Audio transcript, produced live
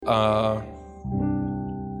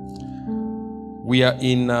We are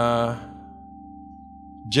in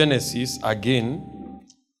Genesis again,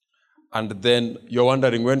 and then you're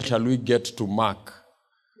wondering, when shall we get to Mark?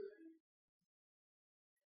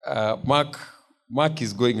 Mark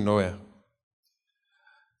is going nowhere.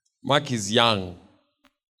 Mark is young.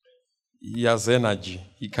 He has energy.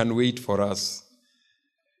 He can wait for us.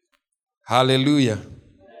 Hallelujah.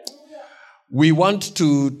 We want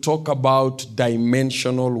to talk about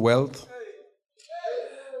dimensional wealth.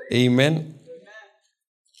 Amen.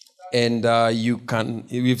 And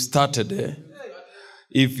we've started.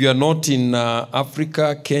 If you're not in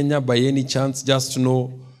Africa, Kenya, by any chance, just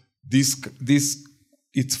know this,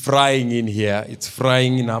 it's frying in here. It's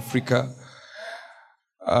frying in Africa.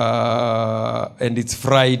 And it's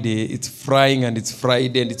Friday. It's frying and it's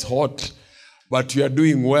Friday and it's hot. But we are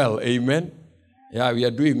doing well. Amen. Yeah, we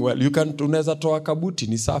are doing well. You can tunaweza toa kabuti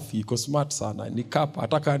ni safi, iko smart sana. Ni kapa,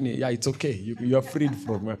 ataka ni, yeah, it's okay. You are freed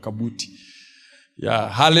from your kabuti. Yeah,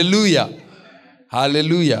 hallelujah.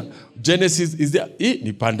 Hallelujah. Genesis is there.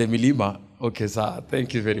 Ni pande milima. Okay, sir.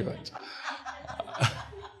 Thank you very much.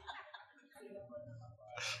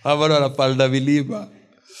 Habari wanapanda milima.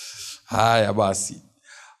 Haya basi.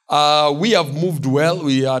 We have moved well.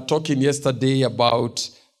 We are talking yesterday about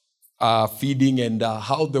feeding and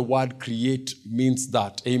how the word create means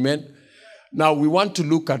that. Amen. Now we want to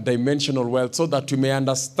look at dimensional wealth so that we may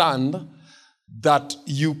understand that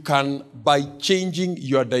you can, by changing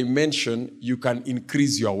your dimension, you can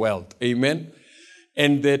increase your wealth. Amen.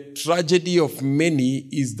 And the tragedy of many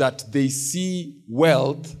is that they see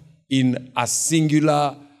wealth in a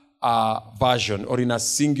singular version or in a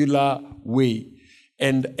singular way.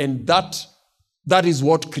 And that is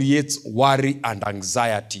what creates worry and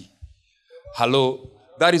anxiety. Hello?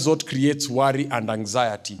 That is what creates worry and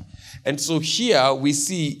anxiety. And so here we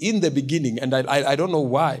see in the beginning, and I don't know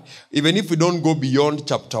why, even if we don't go beyond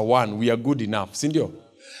chapter 1, we are good enough. Sindio?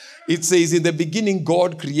 It says, in the beginning,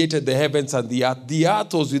 God created the heavens and the earth. The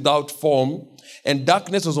earth was without form, and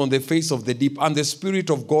darkness was on the face of the deep, and the Spirit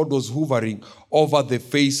of God was hovering over the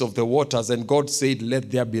face of the waters. And God said,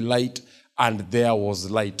 let there be light, and there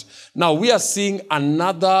was light. Now we are seeing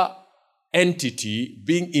another entity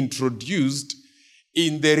being introduced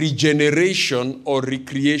in the regeneration or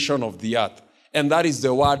recreation of the earth. And that is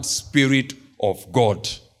the word Spirit of God.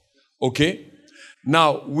 Okay?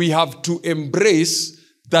 Now, we have to embrace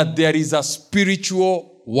that there is a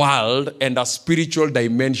spiritual world and a spiritual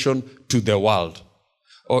dimension to the world.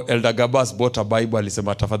 Elder Gabas bought a Bible,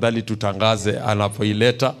 alisema tafadhali tutangaze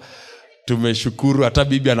anapoileta. Tumeshukuru, hata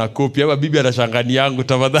bibi anakopi, ama bibi anashangani yangu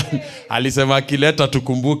tafadhali. Alisema akileta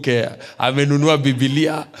tukumbuke amenunua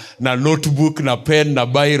Biblia na notebook na pen na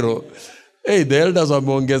biro. Hey, the elders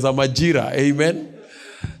wameongeza majira. Amen.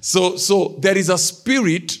 So there is a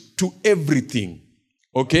spirit to everything.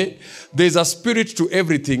 Okay? There is a spirit to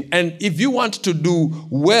everything. And if you want to do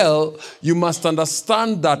well, you must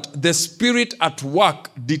understand that the spirit at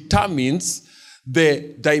work determines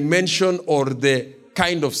the dimension or the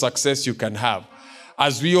kind of success you can have.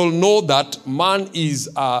 As we all know that man is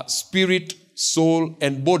a spirit, soul,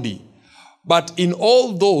 and body. But in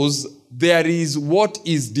all those, there is what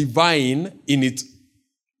is divine in its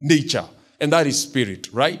nature, and that is spirit,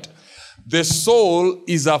 right? The soul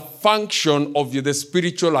is a function of the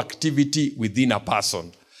spiritual activity within a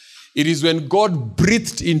person. It is when God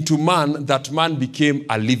breathed into man that man became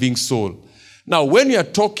a living soul. Now, when you are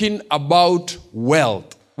talking about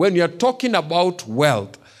wealth, when you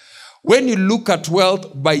look at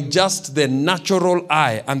wealth by just the natural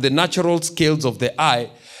eye and the natural scales of the eye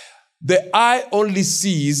only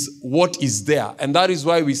sees what is there. And that is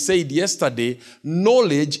why we said yesterday,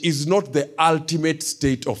 knowledge is not the ultimate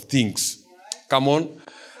state of things. Come on.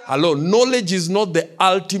 Hello. Knowledge is not the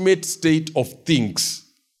ultimate state of things.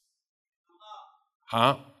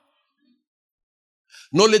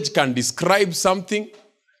 Knowledge can describe something.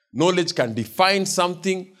 Knowledge can define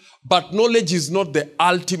something. But knowledge is not the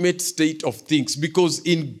ultimate state of things, because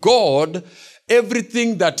in God,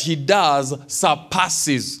 everything that he does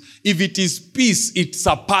surpasses. If it is peace, it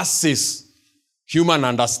surpasses human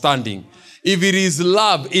understanding. If it is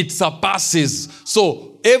love, it surpasses.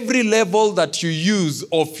 So every level that you use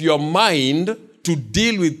of your mind to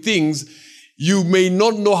deal with things, you may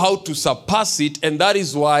not know how to surpass it, and that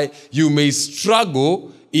is why you may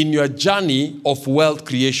struggle in your journey of wealth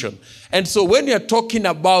creation. And so when you're talking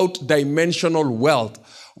about dimensional wealth,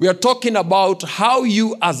 we are talking about how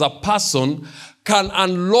you as a person can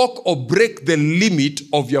unlock or break the limit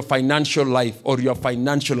of your financial life or your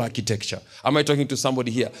financial architecture. Am I talking to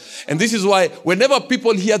somebody here? And this is why whenever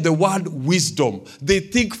people hear the word wisdom, they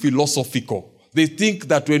think philosophical. They think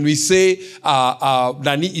that when we say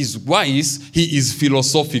Nani is wise, he is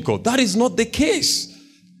philosophical. That is not the case.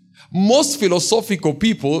 Most philosophical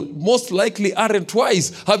people most likely aren't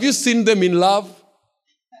wise. Have you seen them in love?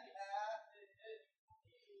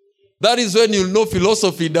 That is when you'll know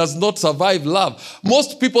philosophy does not survive love.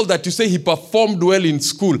 Most people that you say he performed well in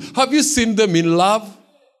school, have you seen them in love?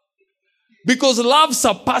 Because love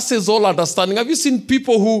surpasses all understanding. Have you seen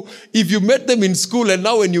people who, if you met them in school and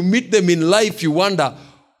now when you meet them in life, you wonder,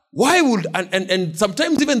 why would, and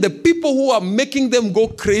sometimes even the people who are making them go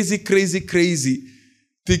crazy,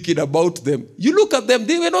 thinking about them, you look at them,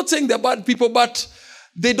 they were not saying they're bad people, but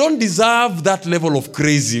they don't deserve that level of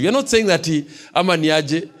crazy. You're not saying that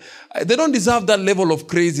Amaniaje. They don't deserve that level of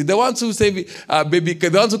crazy. The ones who say, baby,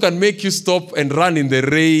 the ones who can make you stop and run in the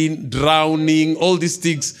rain, drowning, all these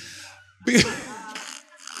things.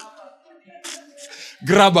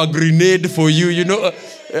 Grab a grenade for you, you know.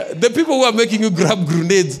 The people who are making you grab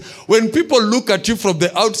grenades, when people look at you from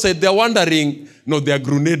the outside, they're wondering, no, they are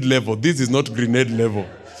grenade level. This is not grenade level.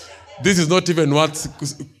 This is not even what...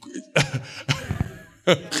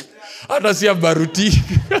 Anasia Baruti.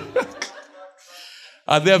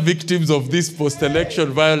 Are there victims of this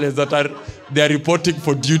post-election violence that they are reporting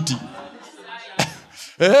for duty?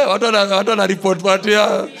 What on a report?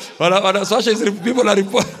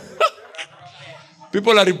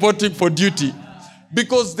 People are reporting for duty.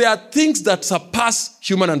 Because there are things that surpass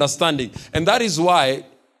human understanding. And that is why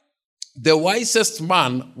the wisest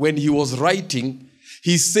man, when he was writing,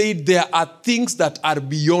 he said there are things that are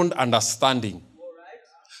beyond understanding.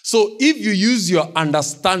 So if you use your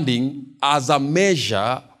understanding as a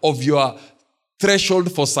measure of your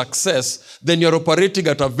threshold for success, then you're operating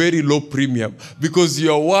at a very low premium because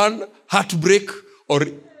you're one heartbreak or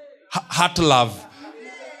heart love.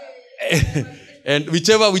 And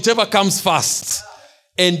whichever comes first.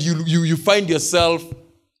 And you find yourself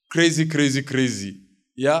crazy.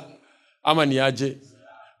 Yeah? Amaniaje.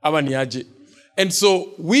 And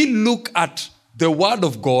so we look at the word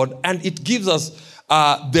of God and it gives us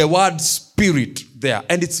the word spirit there.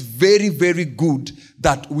 And it's very, very good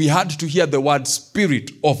that we had to hear the word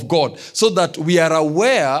spirit of God so that we are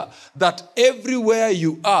aware that everywhere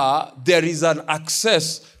you are, there is an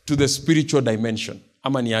access to the spiritual dimension.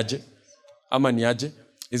 Amaniaje.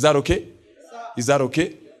 Is that okay? Is that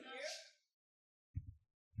okay?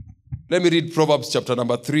 Let me read Proverbs chapter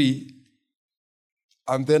number 3.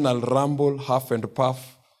 And then I'll ramble, huff and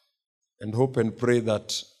puff, and hope and pray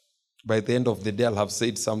that by the end of the day, I'll have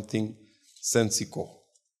said something sensible.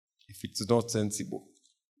 If it's not sensible,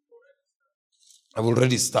 I've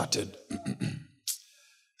already started.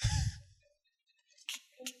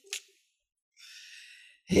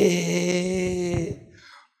 Hey.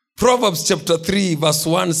 Proverbs chapter 3, verse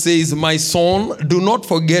 1 says, "My son, do not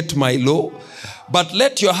forget my law, but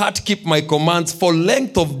let your heart keep my commands. For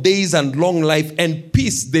length of days and long life and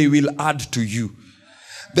peace they will add to you."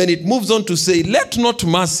 Then it moves on to say, "Let not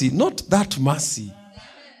mercy," not that mercy,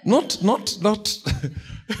 not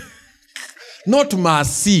not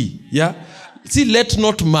mercy, yeah? See, let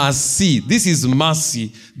not mercy. This is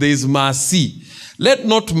mercy. There is mercy. "Let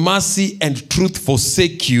not mercy and truth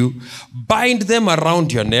forsake you. Bind them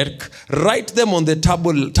around your neck. Write them on the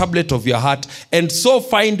tablet of your heart. And so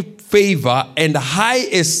find favor and high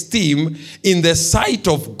esteem in the sight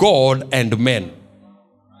of God and men."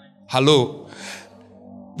 Hello.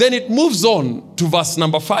 Then it moves on to verse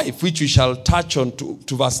number 5, which we shall touch on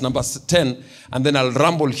to verse number 10. And then I'll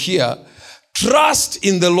ramble here. "Trust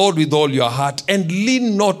in the Lord with all your heart and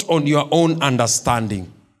lean not on your own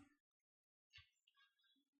understanding."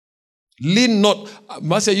 Lean not.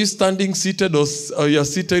 Marcia, are you standing seated or you're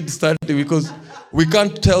seated standing? Because we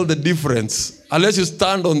can't tell the difference unless you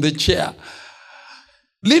stand on the chair.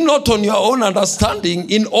 "Lean not on your own understanding.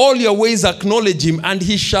 In all your ways acknowledge him, and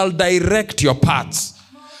he shall direct your paths.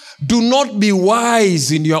 Do not be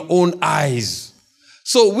wise in your own eyes."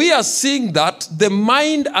 So we are seeing that the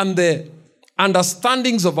mind and the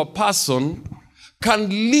understandings of a person can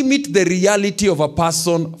limit the reality of a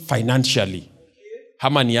person financially.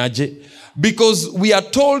 Hamaniaje. Because we are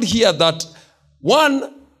told here that,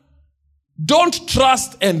 one, don't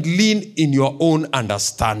trust and lean in your own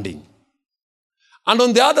understanding. And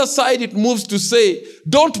on the other side, it moves to say,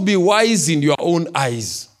 don't be wise in your own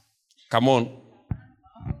eyes. Come on.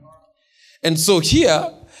 And so here,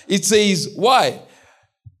 it says, why?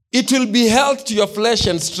 "It will be health to your flesh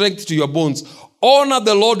and strength to your bones. Honor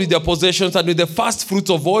the Lord with your possessions and with the first fruits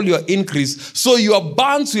of all your increase. So your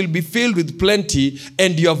barns will be filled with plenty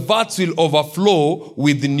and your vats will overflow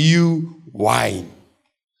with new wine."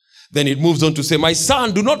 Then it moves on to say, my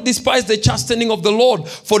son, do not despise the chastening of the Lord,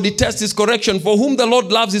 for detest his correction. For whom the Lord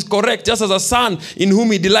loves is correct, just as a son in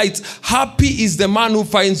whom he delights. Happy is the man who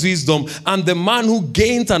finds wisdom, and the man who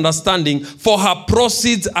gains understanding, for her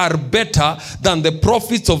proceeds are better than the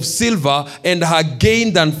profits of silver, and her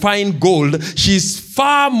gain than fine gold. She is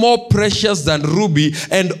far more precious than ruby,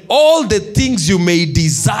 and all the things you may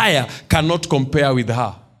desire cannot compare with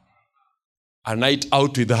her. A night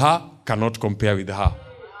out with her cannot compare with her.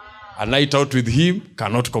 A night out with him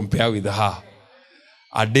cannot compare with her.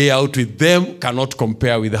 A day out with them cannot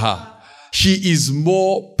compare with her. She is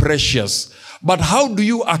more precious. But how do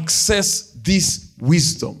you access this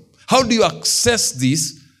wisdom? How do you access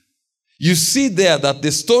this? You see there that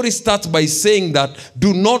the story starts by saying that,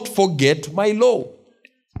 do not forget my law.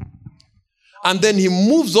 And then he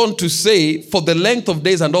moves on to say, for the length of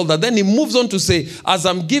days and all that. Then he moves on to say, as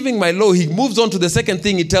I'm giving my law, he moves on to the second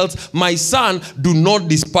thing he tells, my son, do not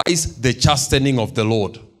despise the chastening of the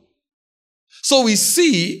Lord. So we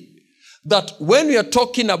see that when we are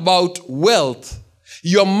talking about wealth,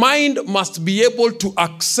 your mind must be able to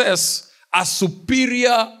access a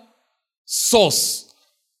superior source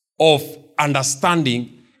of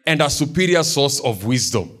understanding and a superior source of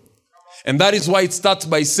wisdom. And that is why it starts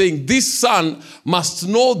by saying, this son must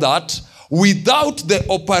know that without the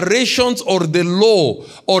operations or the law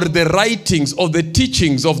or the writings or the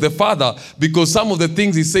teachings of the father, because some of the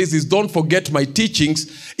things he says is, don't forget my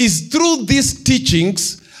teachings, is through these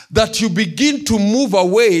teachings that you begin to move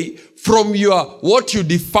away from what you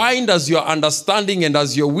defined as your understanding and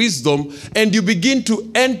as your wisdom, and you begin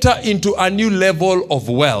to enter into a new level of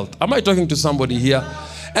wealth. Am I talking to somebody here?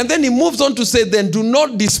 And then he moves on to say, then do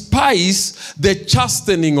not despise the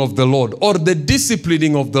chastening of the Lord or the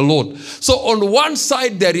disciplining of the Lord. So on one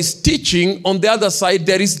side there is teaching, on the other side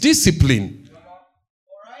there is discipline.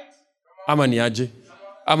 Amaniaje.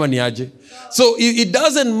 So it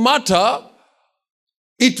doesn't matter.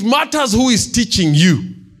 It matters who is teaching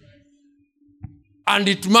you. And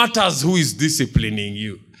it matters who is disciplining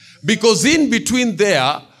you. Because in between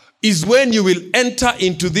there is when you will enter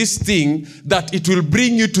into this thing that it will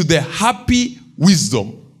bring you to the happy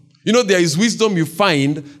wisdom. You know, there is wisdom you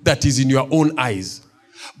find that is in your own eyes.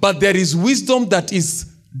 But there is wisdom that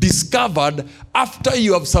is discovered after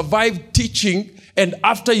you have survived teaching and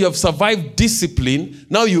after you have survived discipline.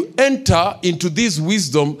 Now you enter into this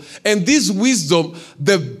wisdom, and this wisdom,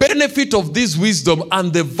 the benefit of this wisdom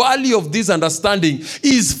and the value of this understanding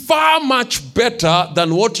is far much better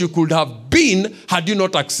than what you could have been had you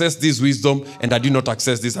not accessed this wisdom and had you not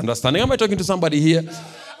accessed this understanding. Am I talking to somebody here?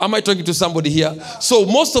 Am I talking to somebody here? So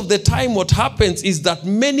most of the time what happens is that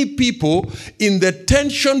many people, in the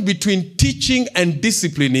tension between teaching and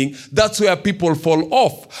disciplining, that's where people fall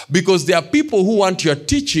off. Because there are people who want your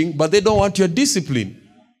teaching, but they don't want your discipline.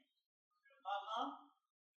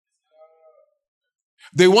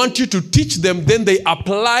 They want you to teach them, then they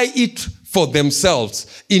apply it for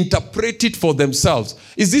themselves, interpret it for themselves.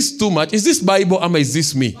 Is this too much? Is this Bible, or is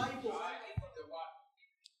this me?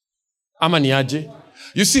 Amaniaje.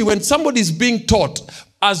 You see, when somebody is being taught,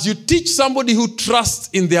 as you teach somebody who trusts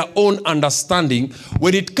in their own understanding,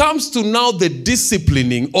 when it comes to now the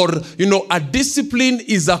disciplining, or, a discipline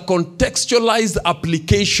is a contextualized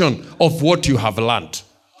application of what you have learned.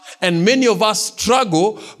 And many of us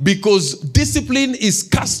struggle because discipline is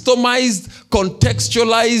customized,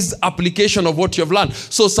 contextualized application of what you have learned.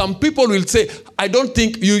 So some people will say, I don't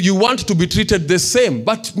think you want to be treated the same,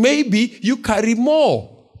 but maybe you carry more.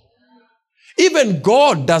 Even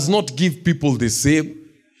God does not give people the same.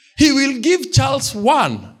 He will give Charles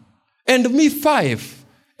 1 and me 5.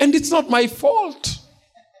 And it's not my fault.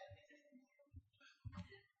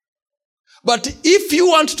 But if you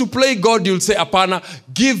want to play God, you'll say, Apana,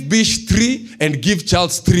 give Bish 3 and give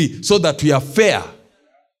Charles 3 so that we are fair.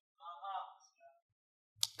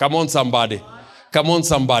 Come on, somebody. Come on,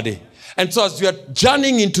 somebody. And so as we are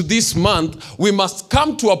journeying into this month, we must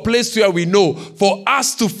come to a place where we know for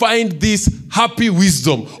us to find this happy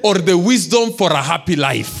wisdom, or the wisdom for a happy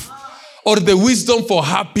life, or the wisdom for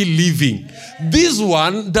happy living. This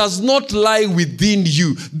one does not lie within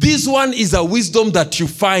you. This one is a wisdom that you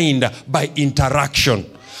find by interaction.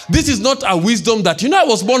 This is not a wisdom that, I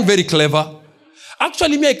was born very clever.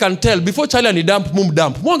 Actually, me, I can tell, before Charlie and dump, mum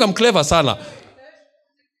dump. I'm clever, sana.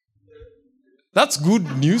 That's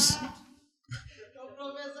good news.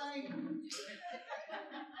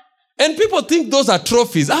 And people think those are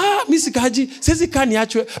trophies. Misi Kaji, sezi kani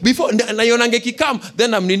achwe. Before, na yonange kikam,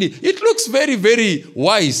 then I'm nini. It looks very, very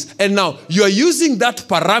wise. And now, you are using that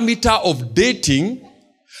parameter of dating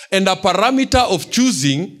and a parameter of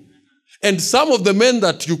choosing, and some of the men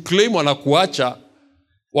that you claim wanakuacha,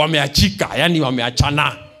 wameachika, yani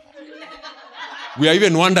wameachana. We are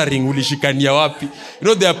even wondering ulishikania wapi.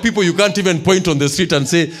 There are people you can't even point on the street and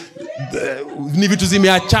say ni vitu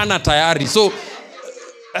zimeachana tayari. So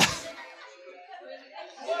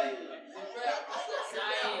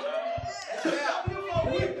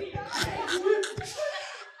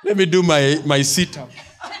let me do my sit-up.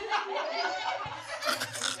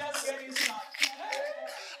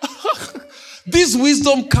 This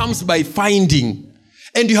wisdom comes by finding.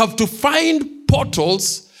 And you have to find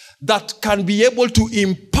portals that can be able to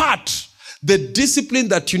impart the discipline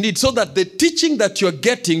that you need so that the teaching that you're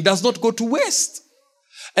getting does not go to waste.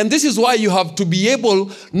 And this is why you have to be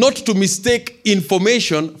able not to mistake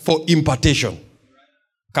information for impartation.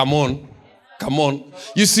 Come on.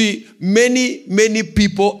 You see, many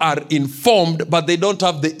people are informed, but they don't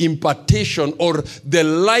have the impartation or the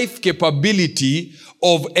life capability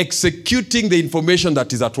of executing the information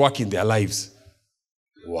that is at work in their lives.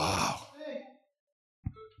 Wow.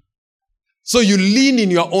 So you lean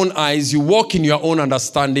in your own eyes, you walk in your own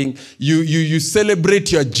understanding, you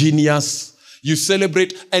celebrate your genius, you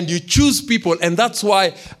celebrate and you choose people. And that's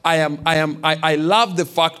why I love the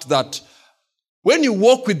fact that when you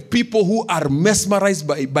walk with people who are mesmerized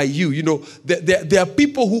by you, there are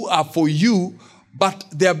people who are for you, but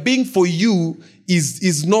their being for you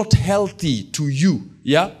is not healthy to you.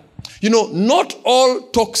 Yeah? Not all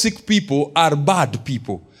toxic people are bad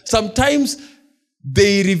people. Sometimes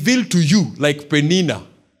they reveal to you, like Penina.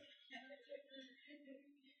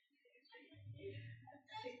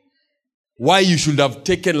 Why you should have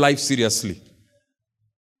taken life seriously.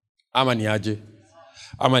 Ama niaje.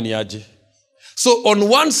 So on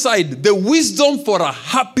one side, the wisdom for a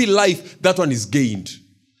happy life, that one is gained.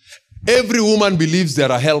 Every woman believes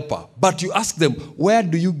they're a helper. But you ask them, where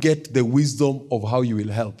do you get the wisdom of how you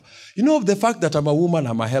will help? The fact that I'm a woman,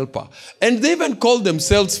 I'm a helper. And they even call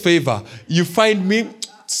themselves favor. You find me,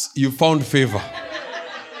 you found favor.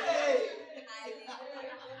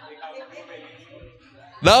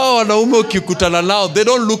 Now, wanaume ukikutana nao, they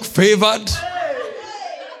don't look favored.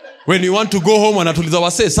 When you want to go home, wanatuliza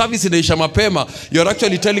wase, service inaisha mapema. You're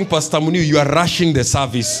actually telling Pastor Muniu, you are rushing the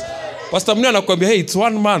service. Pastor Muniu anakuambia, hey, it's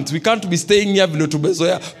 1 month. We can't be staying here vile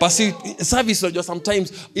tumezoea. Pasi service unajua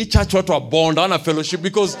sometimes each church watu are bond on a fellowship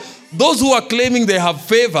because those who are claiming they have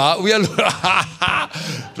favor, we are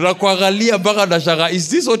tunakuangalia mpaka nashangaa, is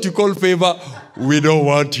this what you call favor? We don't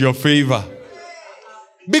want your favor.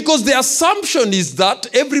 Because the assumption is that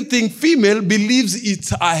everything female believes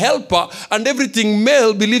it's a helper and everything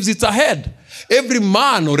male believes it's a head. Every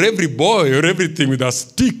man or every boy or everything with a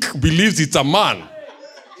stick believes it's a man.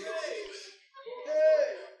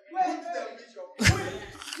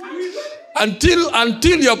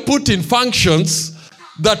 Until you're put in functions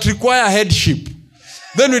that require headship.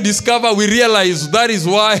 Then we realize that is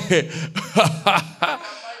why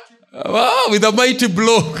with a mighty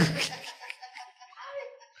blow.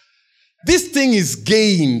 This thing is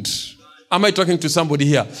gained. Am I talking to somebody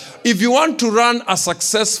here? If you want to run a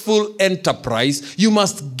successful enterprise, you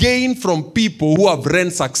must gain from people who have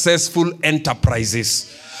run successful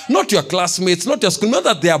enterprises. Not your classmates, not your school. Not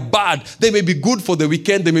that they are bad. They may be good for the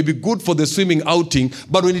weekend. They may be good for the swimming outing.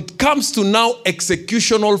 But when it comes to now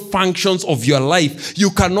executional functions of your life,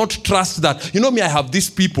 you cannot trust that. I have these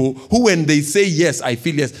people who when they say yes, I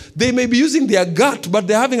feel yes. They may be using their gut, but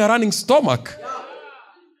they're having a running stomach.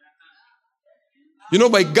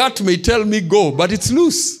 My gut may tell me go, but it's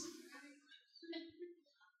loose.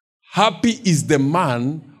 Happy is the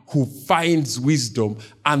man who finds wisdom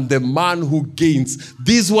and the man who gains.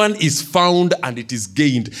 This one is found and it is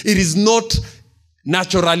gained. It is not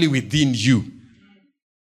naturally within you.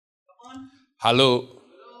 Hello?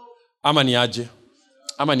 Ama niaje?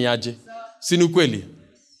 Sinukweli.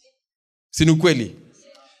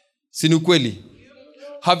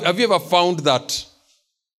 Have you ever found that?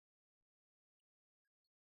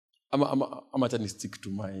 I'm trying to stick to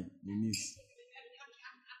my knees.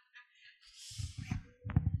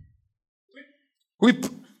 Whip.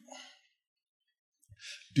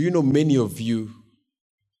 Do you know many of you,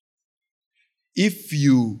 if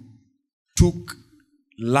you took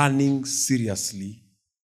learning seriously,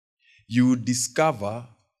 you would discover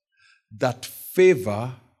that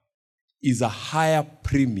favor is a higher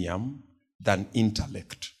premium than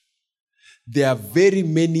intellect. There are very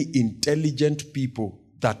many intelligent people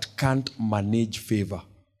that can't manage favor.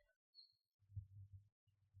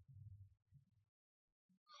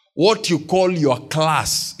 What you call your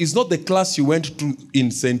class is not the class you went to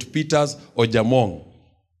in St. Peter's or Jamong.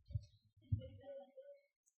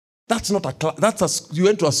 That's not a class. You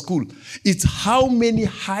went to a school. It's how many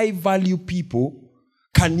high-value people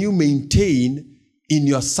can you maintain in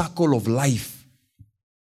your circle of life.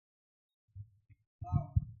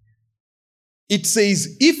 It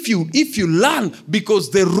says, if you learn, because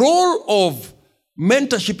the role of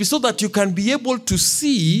mentorship is so that you can be able to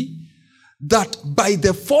see that by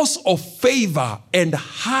the force of favor and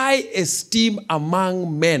high esteem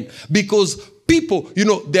among men, because people,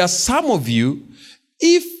 there are some of you,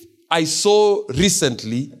 if I saw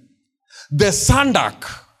recently, the sandak,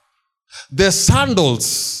 the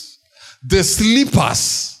sandals, the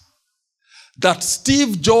slippers that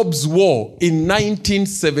Steve Jobs wore in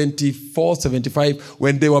 1974, 75,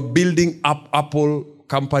 when they were building up Apple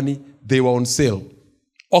company, they were on sale.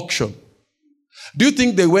 Auction. Do you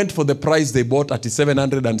think they went for the price they bought at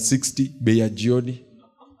 760 bei ya jioni?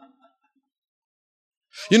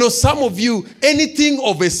 Some of you, anything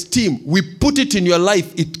of esteem, we put it in your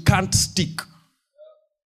life, it can't stick.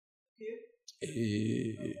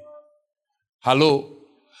 Hello?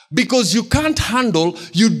 Because you can't handle,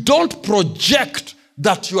 you don't project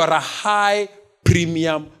that you are a high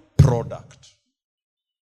premium product.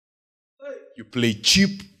 You play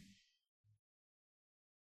cheap.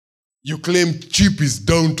 You claim cheap is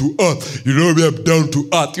down to earth. You know we are down to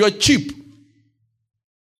earth. You are cheap.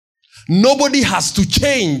 Nobody has to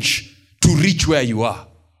change to reach where you are.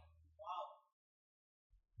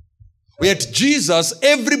 Yet Jesus,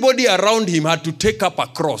 everybody around him had to take up a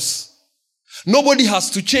cross. Nobody has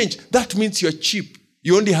to change. That means you're cheap.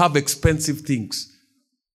 You only have expensive things.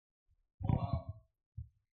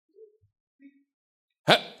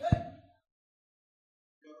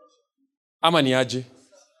 Ama ni aje?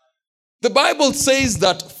 The Bible says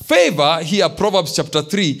that favor, here Proverbs chapter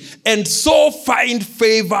 3, and so find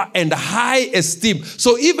favor and high esteem.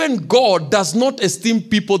 So even God does not esteem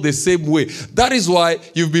people the same way. That is why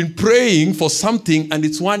you've been praying for something and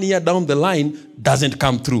it's 1 year down the line, doesn't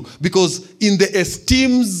come through. Because in the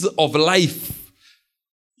esteems of life,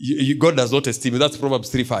 God does not esteem you. That's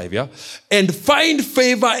Proverbs 3:5, yeah? And find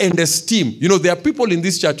favor and esteem. There are people in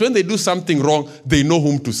this church, when they do something wrong, they know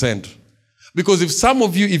whom to send. Because if some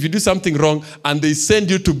of you, if you do something wrong and they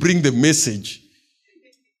send you to bring the message,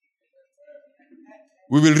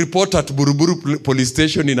 we will report at Buruburu police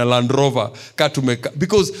station in a Land Rover.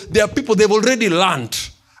 Because there are people, they've already learned.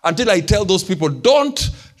 Until I tell those people, don't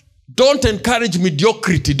encourage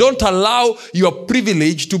mediocrity. Don't allow your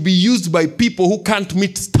privilege to be used by people who can't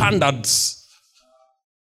meet standards.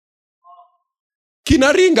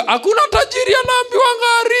 Kinaringa, hakuna tajiri anaambiwanga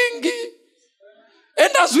aringi. And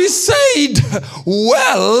as we said,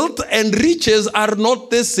 wealth and riches are not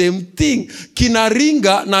the same thing.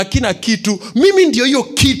 Kinaringa na kina kitu. Mimi ndio hiyo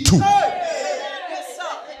kitu.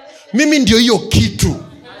 Mimi ndio hiyo kitu.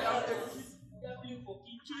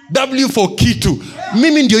 W for kitu.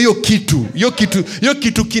 Mimi ndio hiyo kitu. Hiyo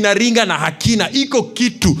kitu kinaringa na hakina. Iko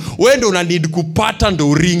kitu. Wewe ndio una need kupata ndo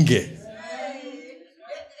uringe.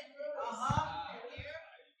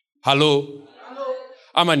 Hello?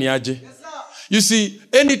 Ama ni aje? You see,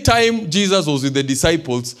 anytime Jesus was with the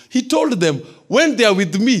disciples, he told them, when they are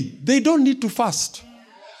with me, they don't need to fast.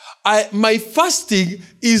 My fasting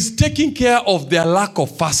is taking care of their lack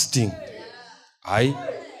of fasting.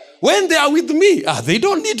 When they are with me, they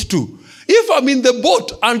don't need to. If I'm in the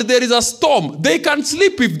boat and there is a storm, they can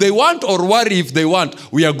sleep if they want or worry if they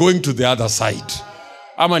want. We are going to the other side.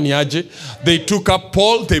 Amaniaje. They took up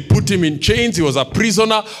Paul, they put him in chains, he was a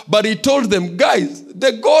prisoner, but he told them, guys,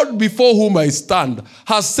 the God before whom I stand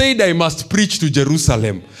has said I must preach to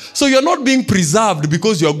Jerusalem. So you're not being preserved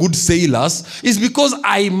because you're good sailors. It's because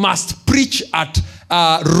I must preach at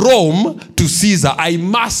Rome to Caesar. I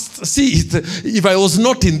must see it. If I was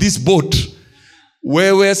not in this boat,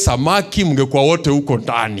 wewe samaki mngekuwa wote huko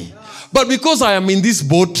ndani. But because I am in this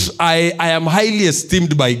boat, I am highly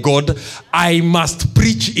esteemed by God. I must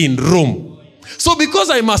preach in Rome. So because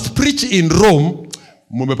I must preach in Rome,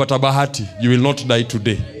 mumepata bahati, you will not die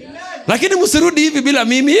today. Lakini musirudi hivi bila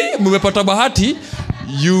mimi, mumepata bahati,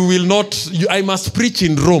 you will not, I must preach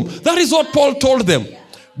in Rome. That is what Paul told them.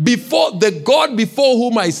 Before the God before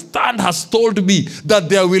whom I stand has told me that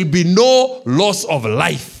there will be no loss of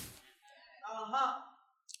life.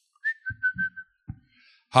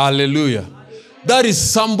 Hallelujah. That is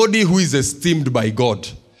somebody who is esteemed by God.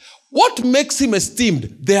 What makes him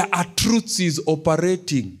esteemed? There are truths he's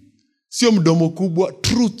operating. Sio mdomo kubwa,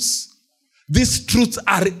 truths. These truths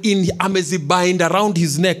are in amezibind around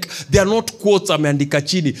his neck. They are not quotes ameandika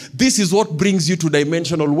chini. This is what brings you to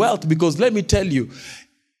dimensional wealth, because let me tell you,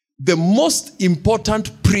 the most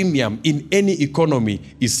important premium in any economy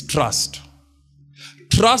is trust.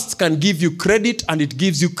 Trust can give you credit and it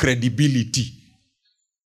gives you credibility.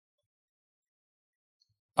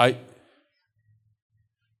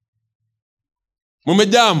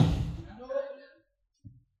 Mumejam.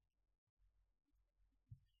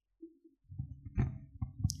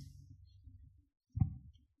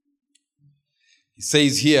 He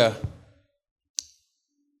says here,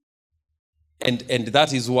 and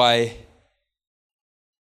that is why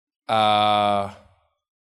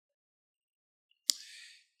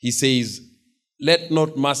he says, let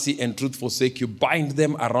not mercy and truth forsake you. Bind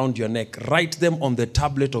them around your neck. Write them on the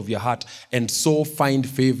tablet of your heart, and so find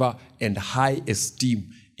favor and high esteem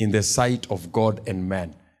in the sight of God and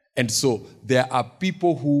man. And so there are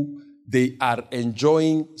people who they are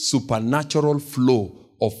enjoying supernatural flow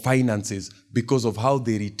of finances because of how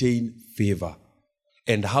they retain favor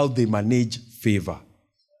and how they manage favor.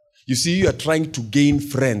 You see, you are trying to gain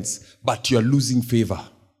friends, but you are losing favor.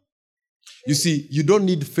 You see, you don't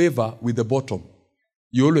need favor with the bottom.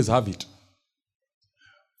 You always have it.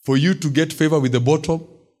 For you to get favor with the bottom,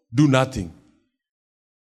 do nothing.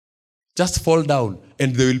 Just fall down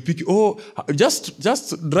and they will pick you. Oh, just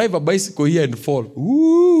drive a bicycle here and fall.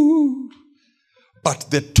 Ooh.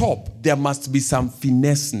 But the top, there must be some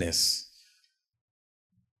finesseness.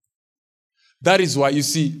 That is why you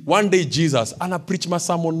see, one day Jesus anapreach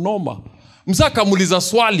masomo noma. Msaka muliza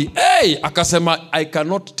swali, hey, akasema, I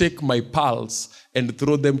cannot take my pearls and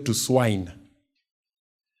throw them to swine.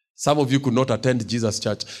 Some of you could not attend Jesus'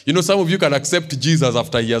 church. You know, some of you can accept Jesus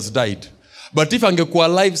after he has died. But if angekuwa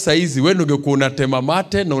alive saizi, wewe ungekuwa unatema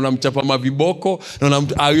mate na unamchapa maviboko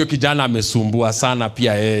na huyo kijana amesumbua sana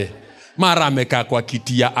pia Mara amekaa kwa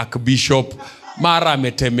kiti ya archbishop, mara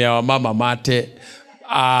ametemea wa mama mate,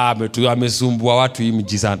 amesumbua watu hii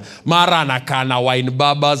mji sana. Mara anakaa na wine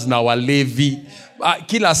barbers na walevi.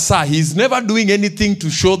 Kila saa, he's never doing anything to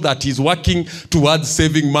show that he's working towards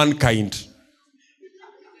saving mankind.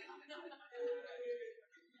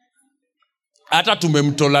 Hata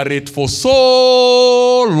tumemtolerate for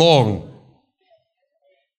so long.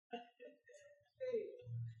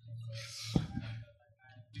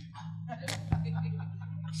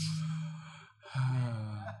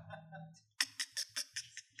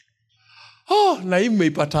 Na hii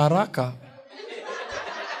mmeipata haraka.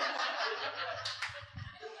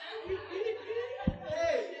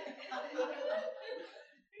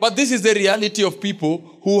 But this is the reality of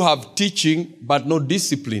people who have teaching but no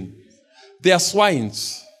discipline. They are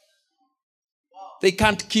swines. They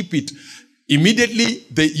can't keep it. Immediately,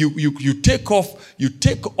 you take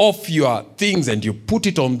off your things and you put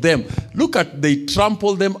it on them. Look at, they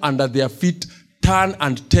trample them under their feet, turn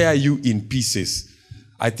and tear you in pieces.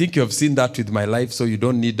 I think you have seen that with my life, so you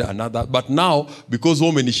don't need another. But now, because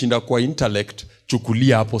umenishinda kwa intellect,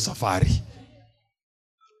 chukulia hapo safari.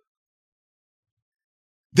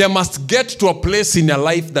 There must get to a place in your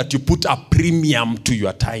life that you put a premium to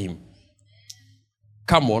your time.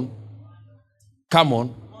 Come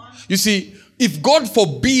on. You see, if God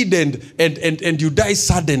forbid and you die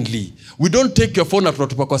suddenly, we don't take your phone at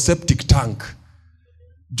a septic tank.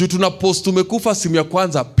 Juu tunapost tumekufa simu ya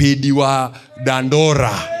kwanza pedi wa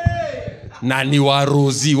Dandora na ni wa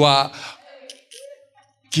Rozi wa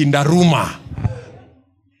Kindaruma.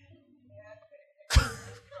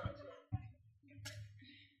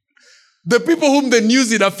 The people whom the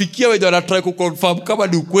news inafikia wenye wanatry kuconfirm kama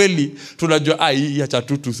ni ukweli, tunajua hii acha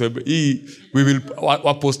tu tuseme hii we will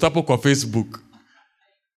wapost hapo kwa Facebook.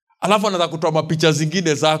 Alafu anaanza kutoa mapicha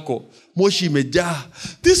zingine zako, moshi imejaa.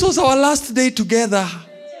 This was our last day together.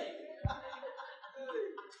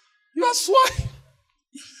 You are swine.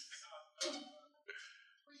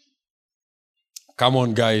 Come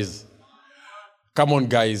on, guys.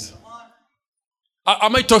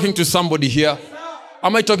 Am I talking to somebody here?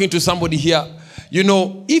 You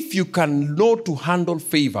know, if you can know to handle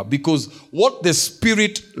favor, because what the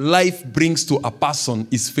spirit life brings to a person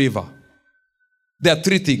is favor. There are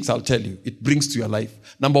 3 things I'll tell you it brings to your life.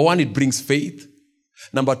 Number 1, it brings faith.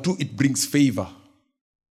 Number 2, it brings favor.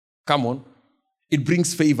 Come on. It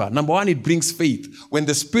brings favor. Number 1, it brings faith. When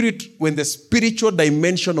the spiritual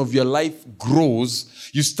dimension of your life grows,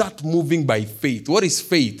 you start moving by faith. What is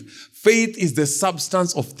faith? Faith is the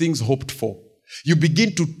substance of things hoped for. You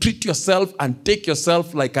begin to treat yourself and take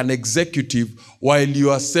yourself like an executive while you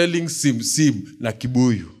are selling sim na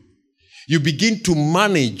kibuyu. You begin to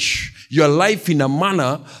manage your life in a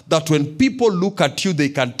manner that when people look at you, they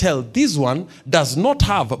can tell this one does not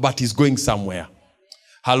have, but is going somewhere.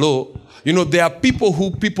 Hello? You know, there are people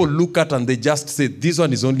who people look at and they just say, this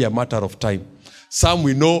one is only a matter of time. Some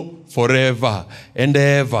we know forever and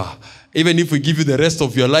ever. Even if we give you the rest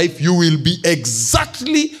of your life, you will be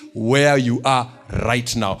exactly where you are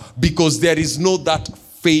right now. Because there is no that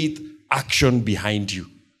faith action behind you.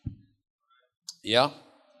 Yeah?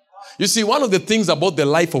 You see, one of the things about the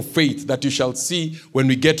life of faith that you shall see when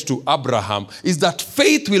we get to Abraham is that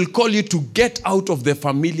faith will call you to get out of the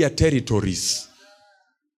familiar territories.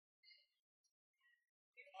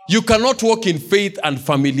 You cannot walk in faith and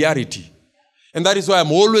familiarity. And that is why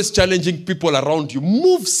I'm always challenging people around you.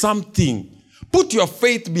 Move something. Put your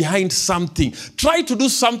faith behind something. Try to do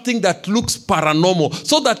something that looks paranormal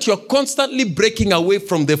so that you're constantly breaking away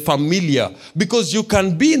from the familiar. Because you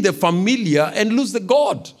can be in the familiar and lose the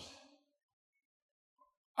God.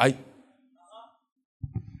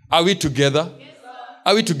 Are we together?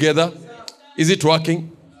 Are we together? Is it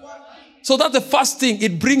working? So that's the first thing.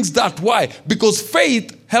 It brings that. Why? Because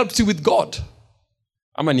faith helps you with God.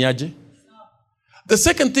 Ama niaje? The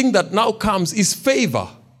second thing that now comes is favor.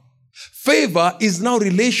 Favor is now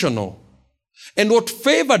relational. And what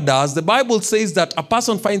favor does, the Bible says that a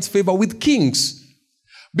person finds favor with kings.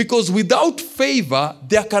 Because without favor,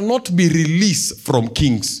 there cannot be release from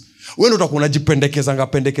kings. When utakuwa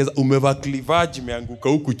unajipendekeza umeva cleavage imeanguka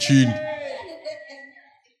huku chini.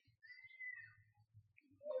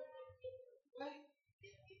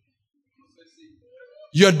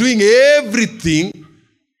 You are doing everything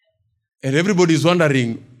and everybody is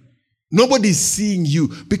wondering. Nobody is seeing you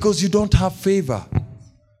because you don't have favor.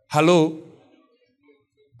 Hello?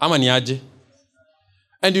 Ama niaje?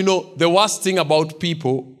 And you know, the worst thing about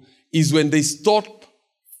people is when they stop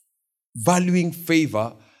valuing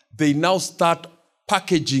favor, they now start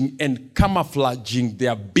packaging and camouflaging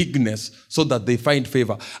their bigness so that they find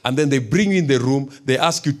favor. And then they bring you in the room, they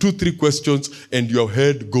ask you 2-3 questions, and your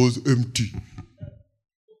head goes empty.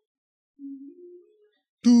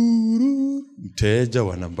 Mteja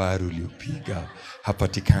wa nambari uliopiga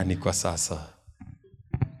hapatikani kwa sasa.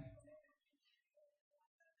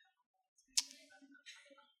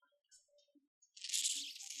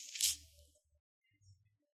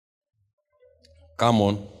 Come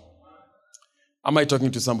on. Am I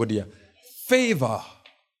talking to somebody here? Favor.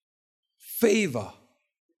 Favor.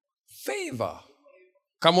 Favor.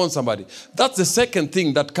 Come on, somebody. That's the second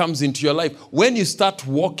thing that comes into your life. When you start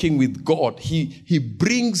walking with God, He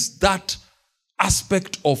brings that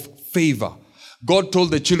aspect of favor. God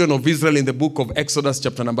told the children of Israel in the book of Exodus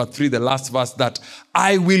chapter number 3, the last verse, that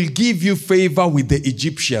I will give you favor with the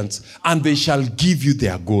Egyptians, and they shall give you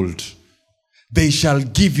their gold. They shall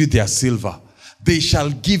give you their silver. They shall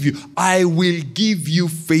give you. I will give you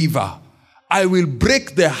favor. I will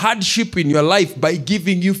break the hardship in your life by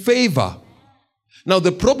giving you favor. Now,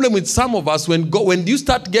 the problem with some of us, when you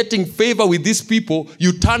start getting favor with these people,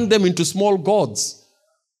 you turn them into small gods.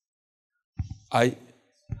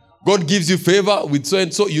 God gives you favor with so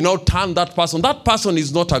and so, you now turn that person. That person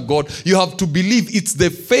is not a God. You have to believe it's the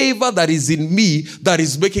favor that is in me that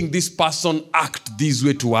is making this person act this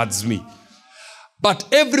way towards me. But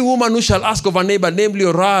every woman who shall ask of a neighbor, namely,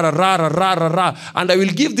 and I will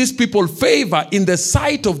give these people favor in the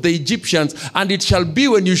sight of the Egyptians, and it shall be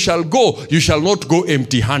when you shall go, you shall not go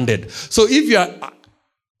empty-handed. So if you are...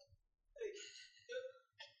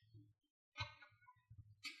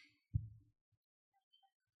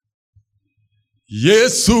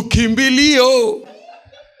 Yesu kimbilio,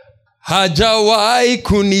 hajawai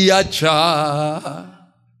kuniacha.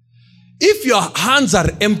 If your hands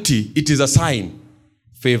are empty, it is a sign.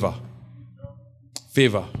 Favor.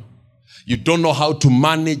 Favor. You don't know how to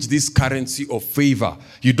manage this currency of favor.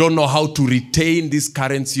 You don't know how to retain this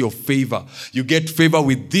currency of favor. You get favor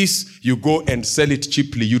with this, you go and sell it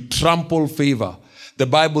cheaply. You trample favor. The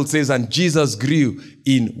Bible says, and Jesus grew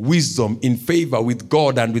in wisdom, in favor with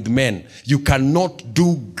God and with men. You cannot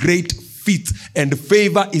do great feats, and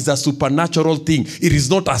favor is a supernatural thing. It is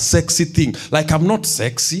not a sexy thing. Like, I'm not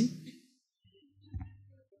sexy.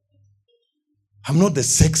 I'm not the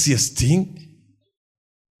sexiest thing.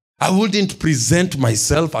 I wouldn't present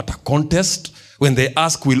myself at a contest when they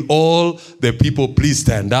ask, will all the people please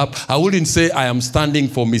stand up? I wouldn't say I am standing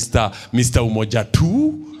for Mr. Umoja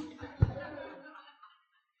 2.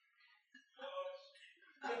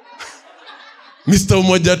 Mr.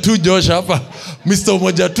 Umoja 2, Josh hapa. Mr.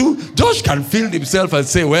 Umoja 2, Josh can field himself and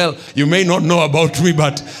say, well, you may not know about me,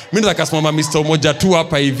 but mimi nakasimama Mr. Umoja 2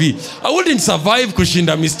 hapa hivi. I wouldn't survive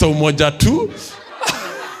kushinda Mr. Umoja 2.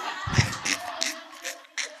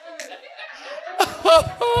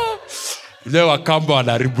 Leo Wakamba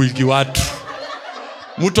wanaribu iki watu.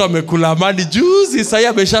 Mtu amekula amani juzi,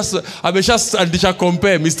 sasa ameshaandisha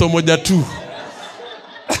compare Mr. Umoja 2.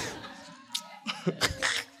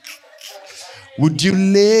 Would you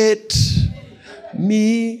let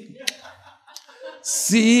me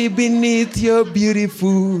see beneath your beautiful?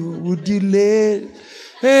 Would you let...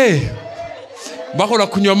 Hey! Bako na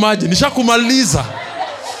kunywa maji. Nishakumaliza.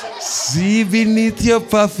 See beneath your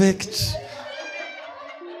perfect.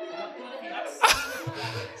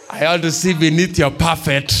 I want to see beneath your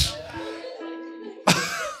perfect.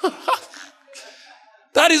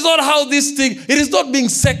 That is not how this thing, it is not being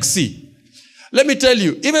sexy. Let me tell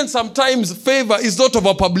you, even sometimes favor is not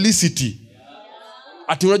about publicity.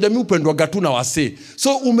 Ati unajua mimi upendwaga tu na wase.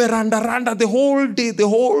 So umeranda the whole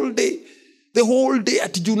day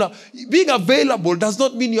ati juna. Being available does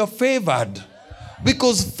not mean you're favored.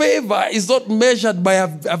 Because favor is not measured by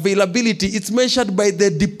availability. It's measured by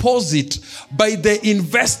the deposit, by the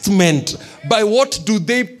investment, by what do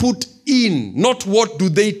they put in, not what do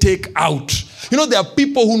they take out. You know, there are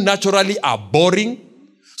people who naturally are boring.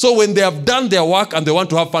 So when they have done their work and they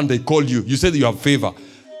want to have fun, they call you. You say that you have favor.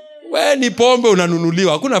 We ni pombe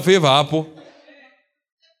unanunuliwa. Hakuna favor hapo.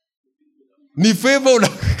 Ni favor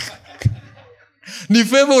ni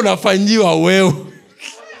favor unafanyiwa wewe.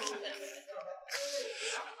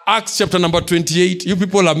 Acts chapter number 28. You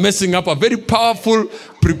people are messing up a very powerful,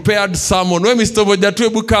 prepared sermon. When Mr. Bojatu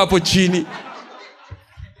ebuka hapo chini.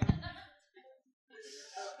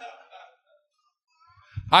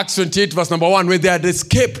 Acts 28 verse number 1. When they had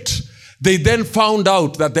escaped, they then found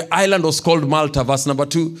out that the island was called Malta. Verse number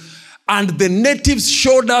 2. And the natives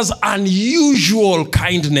showed us unusual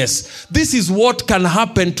kindness. This is what can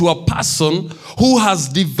happen to a person who has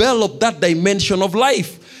developed that dimension of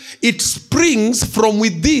life. It springs from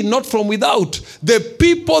within, not from without. The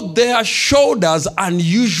people there showed us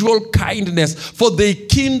unusual kindness, for they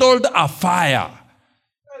kindled a fire.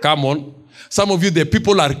 Come on. Some of you, the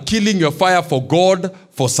people are killing your fire for God,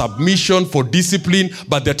 for submission, for discipline,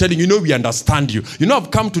 but they're telling you, we understand you. You know,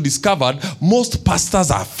 I've come to discover most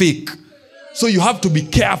pastors are fake. So you have to be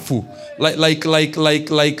careful. Like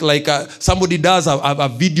somebody does a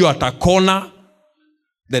video at a corner.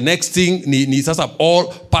 The next thing,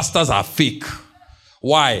 all pastors are fake.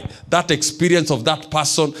 Why? That experience of that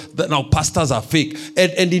person, that now pastors are fake.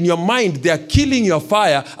 And in your mind, they are killing your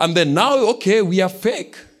fire. And then now, okay, we are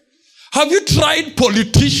fake. Have you tried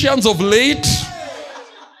politicians of late?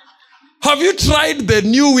 Have you tried the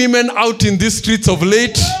new women out in these streets of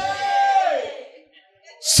late?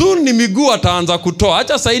 Soon ni miguu ataanza kutoa.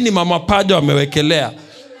 Acha sasa ni mama paja wamewekelea.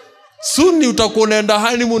 Soon ni utakuwa unaenda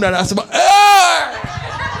honeymoon na anasema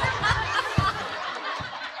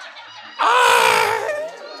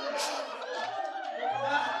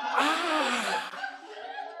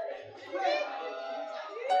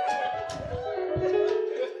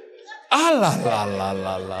la.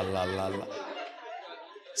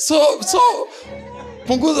 So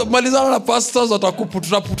punguza malizana na pastors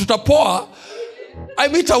tutapoa. I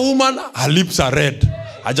meet a woman, her lips are red.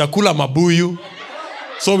 Hajakula mabuyu.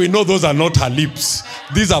 So we know those are not her lips.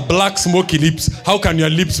 These are black smoky lips. How can your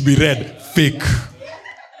lips be red? Fake.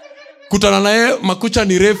 Kutana naye makucha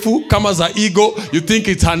ni refu kama za ego. You think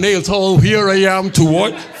it's her nails. Oh, here I am to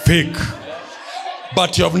what? Fake.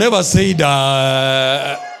 But you have never said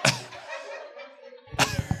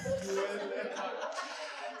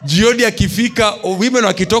jioni akifika, women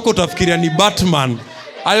wakitoka utafikiria ni Batman.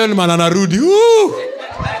 Iron Man anarudi.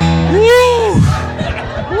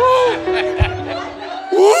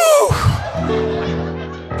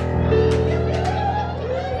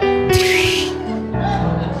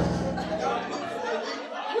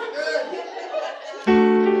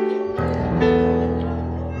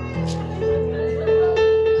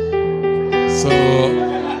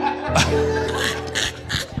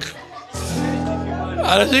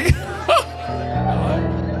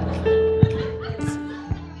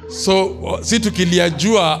 So si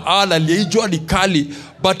tukiliajua aliijua ni kali,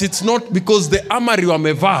 but it's not because the armory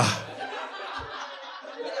wamevaa.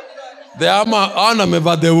 The armor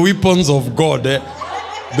amevaa the weapons of God,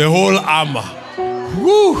 the whole armor.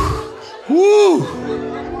 Woo! Woo!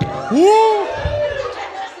 Woo!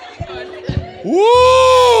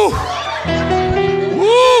 Woo!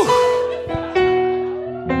 Woo!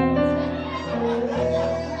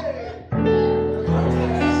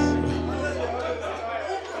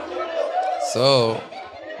 So,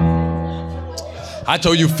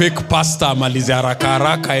 acha you fake pastor malize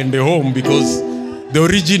haraka ende home, because the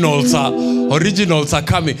originals are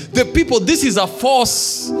coming. The people, this is a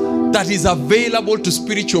force that is available to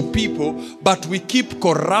spiritual people, but we keep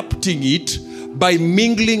corrupting it by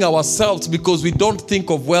mingling ourselves because we don't think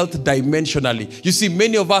of wealth dimensionally. You see,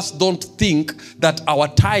 many of us don't think that our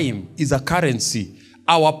time is a currency.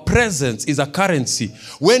 our presence is a currency.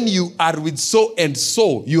 When you are with so and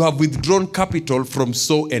so, you have withdrawn capital from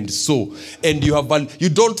so and so. And you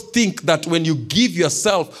don't think that when you give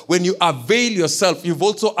yourself, when you avail yourself, you've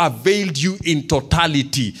also availed you in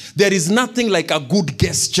totality. There is nothing like a good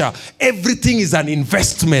gesture. Everything is an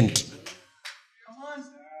investment.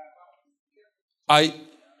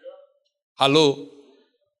 Hello?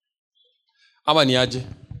 Ama niaje?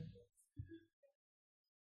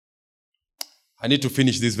 I need to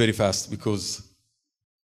finish this very fast because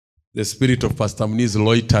the spirit of Pastor Muni is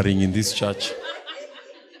loitering in this church.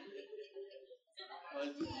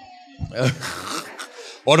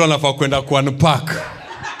 Watu wanafaa kwenda ku-unpack.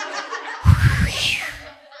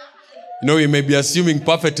 You may be assuming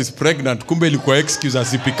Prophet is pregnant. Kumbe ilikuwa excuse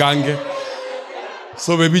asipikange.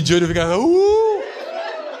 So maybe Jody ooh.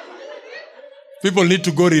 People need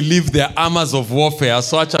to go relieve their armors of warfare.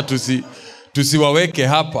 So acha tusiwaweke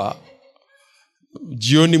hapa.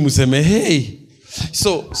 Jioni museme, hey.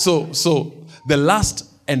 So the last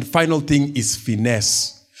and final thing is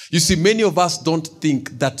finesse. You see, many of us don't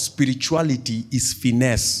think that spirituality is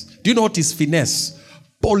finesse. Do you know what is finesse?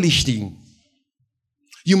 Polishing.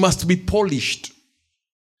 You must be polished.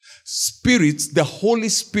 Spirits, the Holy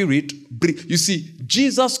Spirit, you see,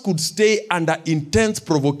 Jesus could stay under intense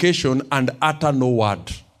provocation and utter no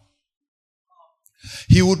word.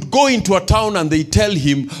 He would go into a town and they tell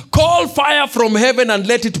him, call fire from heaven and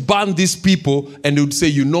let it burn these people. And he would say,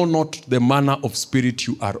 you know not the manner of spirit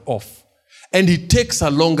you are of. And he takes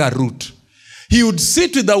a longer route. He would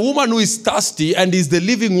sit with a woman who is thirsty and is the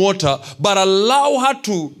living water, but allow her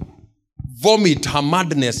to vomit her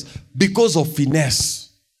madness because of finesse.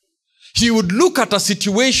 He would look at a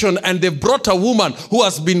situation and they brought a woman who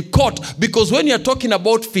has been caught, because when you're talking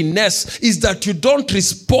about finesse, is that you don't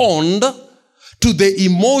respond to the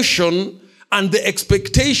emotion and the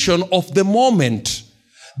expectation of the moment.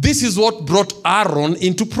 This is what brought Aaron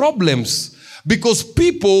into problems. Because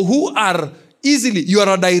people who are you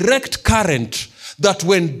are a direct current, that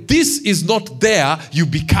when this is not there, you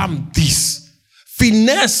become this.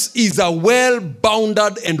 Finesse is a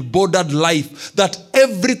well-bounded and bordered life, that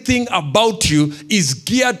everything about you is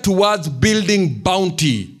geared towards building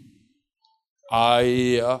bounty.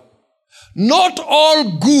 Not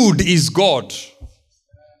all good is God.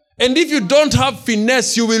 And if you don't have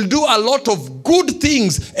finesse, you will do a lot of good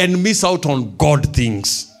things and miss out on God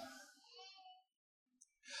things.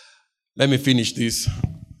 Let me finish this.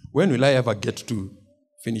 When will I ever get to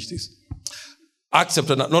finish this? Acts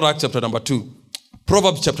chapter number 2.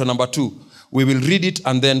 Proverbs chapter number 2. We will read it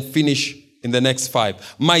and then finish in the next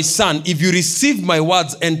 5. My son, if you receive my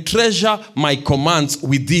words and treasure my commands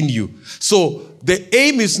within you. So the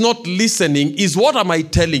aim is not listening, is what am I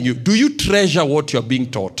telling you? Do you treasure what you're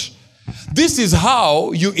being taught? This is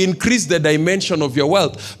how you increase the dimension of your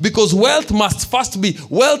wealth. Because wealth must first be,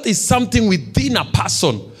 wealth is something within a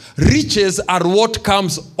person. Riches are what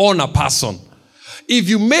comes on a person. If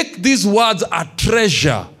you make these words a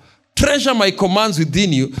treasure my commands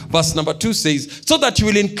within you, verse number 2 says, so that you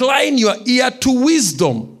will incline your ear to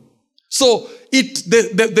wisdom. So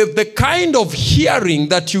the kind of hearing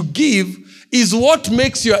that you give is what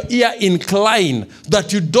makes your ear incline,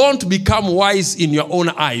 that you don't become wise in your own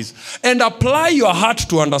eyes. And apply your heart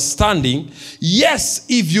to understanding. Yes,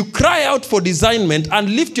 if you cry out for discernment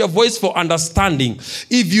and lift your voice for understanding,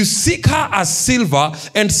 if you seek her as silver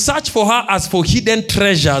and search for her as for hidden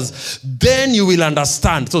treasures, then you will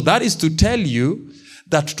understand. So that is to tell you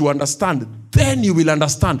that to understand, then you will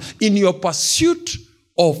understand. In your pursuit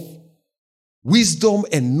of wisdom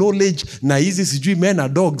and knowledge, na hizi sijui men are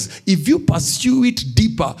dogs, if you pursue it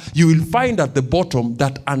deeper, you will find at the bottom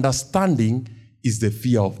that understanding is the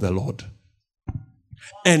fear of the Lord.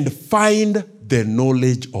 And find the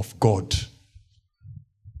knowledge of God.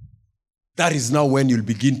 That is now when you'll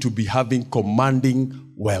begin to be having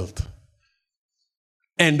commanding wealth.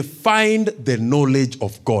 And find the knowledge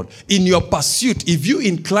of God. In your pursuit, if you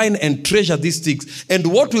incline and treasure these things, and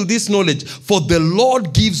what will this knowledge? For the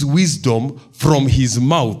Lord gives wisdom, from his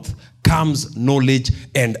mouth comes knowledge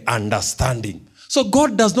and understanding. So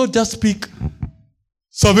God does not just speak,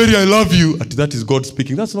 Saveri, I love you. That is God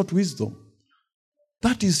speaking. That's not wisdom.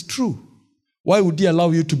 That is true. Why would he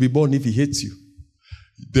allow you to be born if he hates you?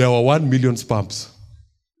 There were 1 million sperms.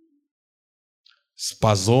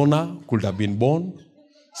 Spazona could have been born.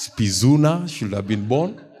 Spizuna should have been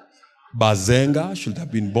born. Bazenga should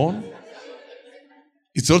have been born.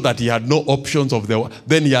 It's not that he had no options of the.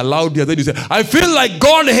 Then he allowed you. Then you say, I feel like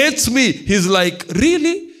God hates me. He's like,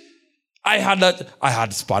 really? I had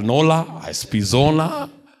Spanola, Spizona,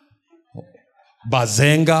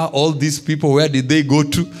 Bazenga, all these people. Where did they go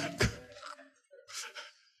to?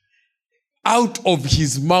 out of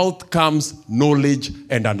his mouth comes knowledge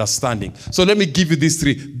and understanding. So let me give you these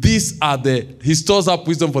three. He stores up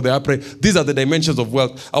wisdom for the upright. These are the dimensions of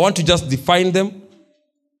wealth. I want to just define them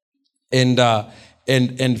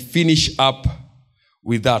and finish up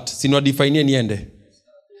with that.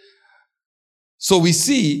 So we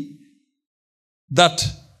see that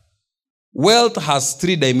wealth has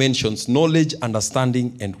three dimensions: knowledge,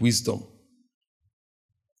 understanding, and wisdom.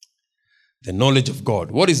 The knowledge of God.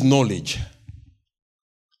 What is knowledge?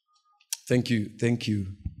 Thank you,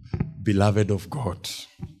 beloved of God.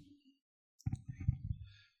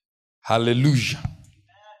 Hallelujah.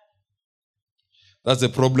 That's the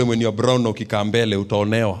problem when you're brown ukikaa mbele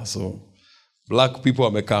utaonewa. So black people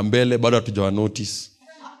wamekaa mbele bado hatujawa notice.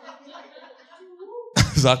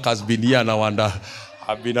 Zach has been here na wanda.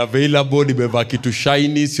 I've been available, nimevaa kitu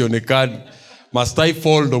shiny, sionekani. Must I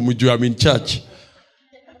fall ndo mjue I'm in church?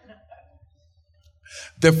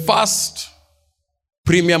 The first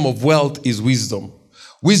premium of wealth is wisdom.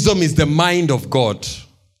 Wisdom is the mind of God.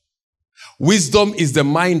 Wisdom is the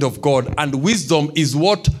mind of God, and wisdom is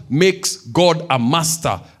what makes God a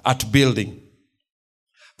master at building.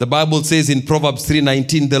 The Bible says in Proverbs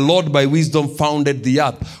 3:19, the Lord by wisdom founded the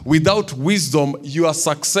earth. Without wisdom, your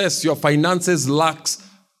success, your finances lacks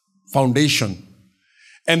foundation.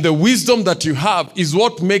 And the wisdom that you have is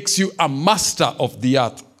what makes you a master of the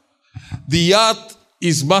earth. The earth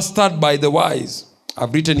is mastered by the wise.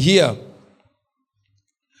 I've written here,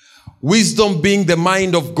 wisdom being the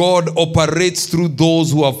mind of God operates through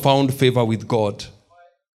those who have found favor with God.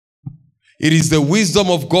 It is the wisdom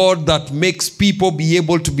of God that makes people be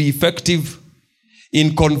able to be effective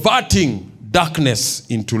in converting darkness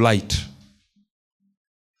into light.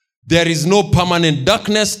 There is no permanent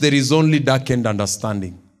darkness, there is only darkened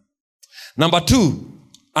understanding. Number two,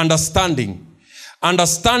 understanding.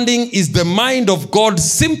 Understanding is the mind of God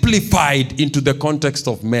simplified into the context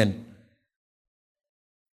of men.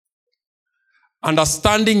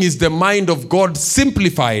 Understanding is the mind of God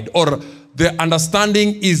simplified, or the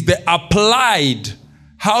understanding is the applied,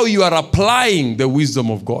 how you are applying the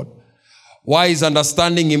wisdom of God. Why is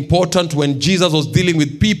understanding important? When Jesus was dealing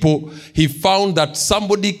with people, he found that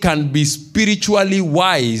somebody can be spiritually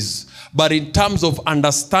wise, but in terms of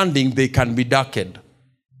understanding, they can be darkened.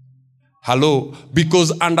 Hello?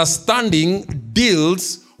 Because understanding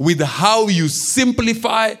deals with how you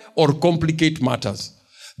simplify or complicate matters.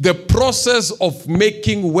 The process of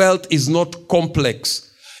making wealth is not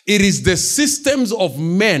complex. It is the systems of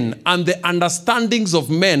men and the understandings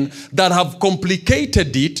of men that have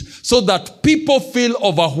complicated it so that people feel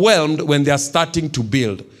overwhelmed when they are starting to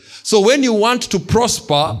build. So when you want to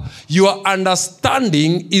prosper, your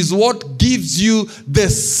understanding is what gives you the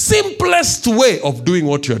simplest way of doing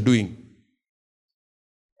what you're doing.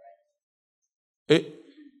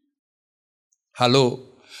 Hello?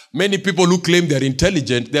 Many people who claim they're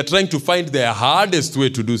intelligent, they're trying to find their hardest way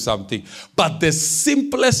to do something. But the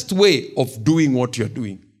simplest way of doing what you're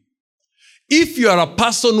doing. If you are a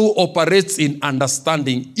person who operates in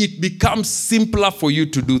understanding, it becomes simpler for you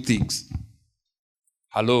to do things.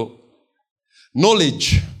 Hello?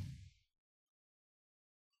 Knowledge.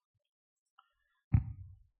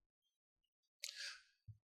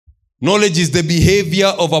 Knowledge is the behavior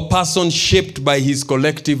of a person shaped by his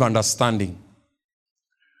collective understanding.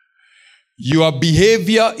 Your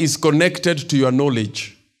behavior is connected to your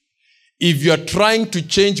knowledge. If you're trying to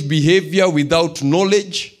change behavior without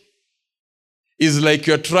knowledge, it's like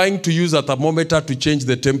you're trying to use a thermometer to change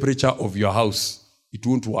the temperature of your house. It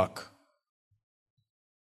won't work.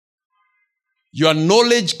 Your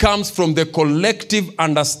knowledge comes from the collective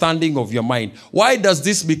understanding of your mind. Why does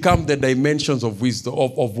this become the dimensions of wisdom,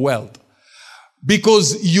 of wealth?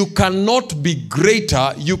 Because you cannot be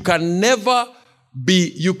greater, you can never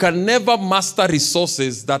master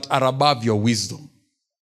resources that are above your wisdom.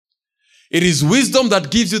 It is wisdom that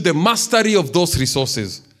gives you the mastery of those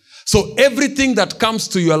resources. So everything that comes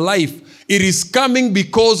to your life, it is coming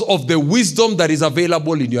because of the wisdom that is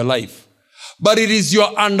available in your life. But it is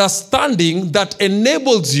your understanding that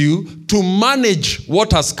enables you to manage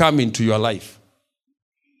what has come into your life.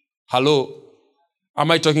 Hello?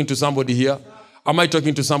 Am I talking to somebody here? Am I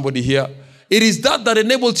talking to somebody here? It is that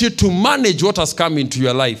enables you to manage what has come into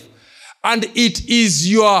your life. And it is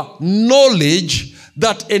your knowledge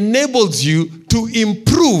that enables you to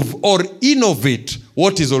improve or innovate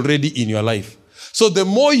what is already in your life. So the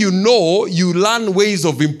more you know, you learn ways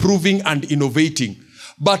of improving and innovating.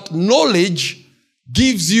 But knowledge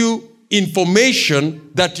gives you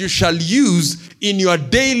information that you shall use in your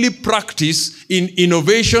daily practice in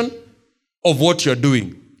innovation of what you're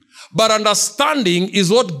doing. But understanding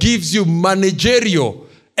is what gives you managerial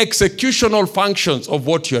executional functions of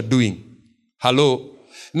what you're doing. Hello?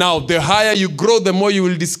 Now, the higher you grow, the more you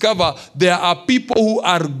will discover there are people who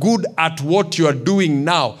are good at what you are doing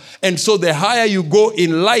now. And so the higher you go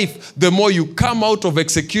in life, the more you come out of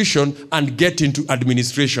execution and get into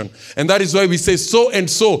administration. And that is why we say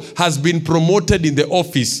so-and-so has been promoted in the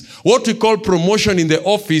office. What we call promotion in the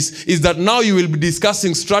office is that now you will be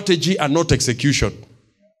discussing strategy and not execution.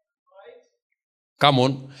 Come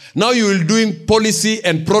on. Now you will be doing policy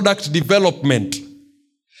and product development.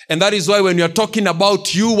 And that is why when you're talking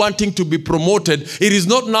about you wanting to be promoted, it is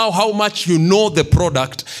not now how much you know the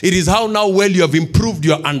product. It is how now well you have improved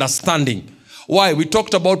your understanding. Why? We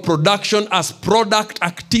talked about production as product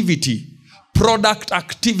activity. Product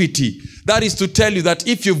activity. That is to tell you that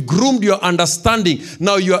if you've groomed your understanding,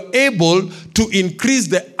 now you're able to increase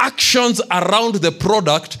the actions around the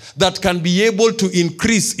product that can be able to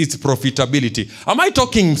increase its profitability. Am I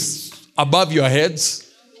talking above your heads?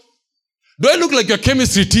 Do I look like your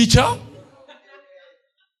chemistry teacher?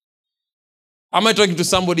 Am I talking to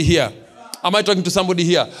somebody here? Am I talking to somebody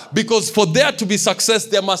here? Because for there to be success,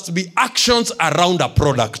 there must be actions around a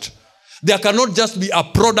product. There cannot just be a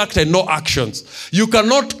product and no actions. You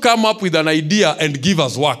cannot come up with an idea and give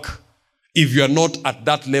us work if you are not at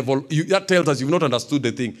that level. That tells us you've not understood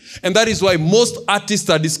the thing. And that is why most artists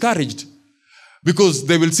are discouraged. Because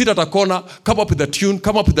they will sit at a corner, come up with a tune,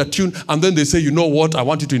 and then they say, you know what, I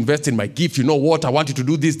want you to invest in my gift. You know what, I want you to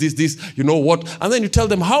do this, you know what. And then you tell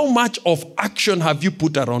them, how much of action have you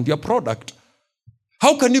put around your product?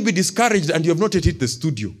 How can you be discouraged and you have not yet hit the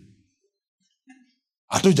studio?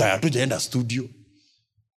 Atuja enda studio.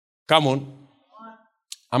 Come on.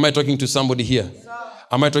 Am I talking to somebody here?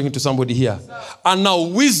 Am I talking to somebody here? And now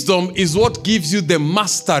wisdom is what gives you the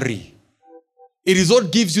mastery. It is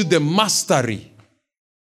what gives you the mastery.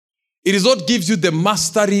 It is what gives you the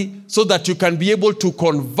mastery so that you can be able to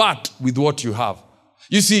convert with what you have.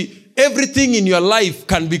 You see, everything in your life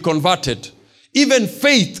can be converted. Even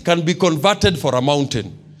faith can be converted for a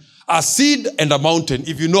mountain. A seed and a mountain,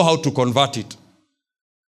 if you know how to convert it.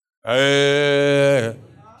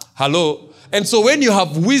 Hello? And so when you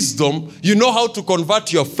have wisdom, you know how to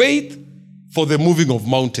convert your faith for the moving of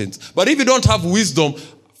mountains. But if you don't have wisdom,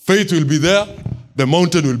 faith will be there, the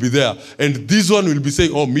mountain will be there. And this one will be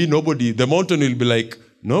saying, oh, me, nobody. The mountain will be like,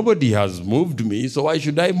 nobody has moved me, so why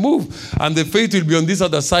should I move? And the faith will be on this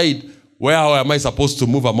other side. Where am I supposed to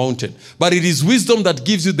move a mountain? But it is wisdom that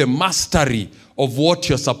gives you the mastery of what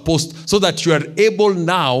you're supposed, so that you are able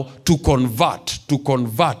now to convert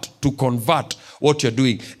what you're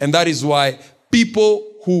doing. And that is why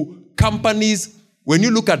companies, when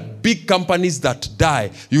you look at big companies that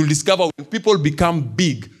die, you'll discover when people become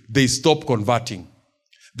big, they stop converting.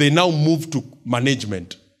 They now move to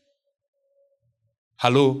management.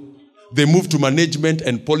 Hello? They move to management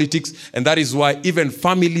and politics, and that is why even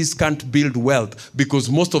families can't build wealth, because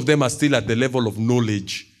most of them are still at the level of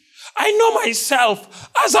knowledge. I know myself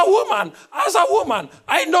as a woman.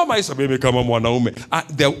 I know myself.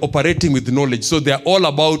 They're operating with knowledge. So they're all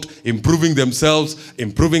about improving themselves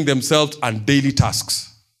and daily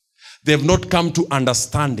tasks. They've not come to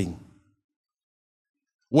understanding,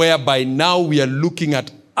 whereby now we are looking at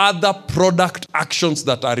other product actions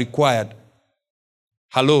that are required.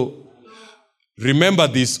 Hello? Remember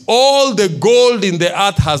this. All the gold in the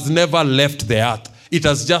earth has never left the earth. It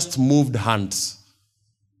has just moved hands.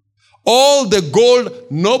 All the gold,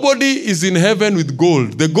 nobody is in heaven with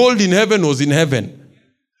gold. The gold in heaven was in heaven.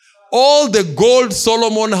 All the gold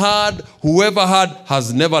Solomon had, whoever had,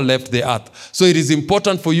 has never left the earth. So it is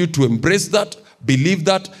important for you to embrace that, believe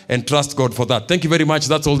that, and trust God for that. Thank you very much.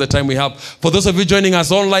 That's all the time we have. For those of you joining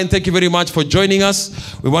us online, thank you very much for joining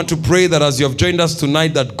us. We want to pray that as you have joined us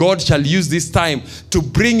tonight, that God shall use this time to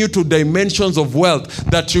bring you to dimensions of wealth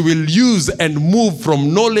that you will use and move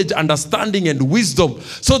from knowledge, understanding, and wisdom,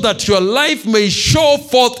 so that your life may show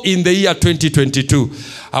forth in the year 2022.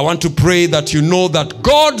 I want to pray that you know that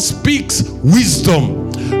God speaks wisdom.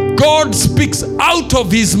 God speaks, out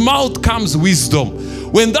of his mouth comes wisdom.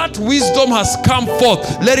 When that wisdom has come forth,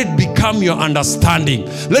 let it become your understanding.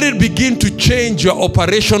 Let it begin to change your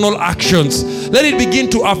operational actions. Let it begin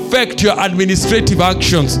to affect your administrative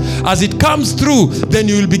actions. As it comes through, then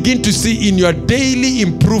you will begin to see in your daily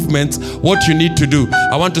improvements what you need to do.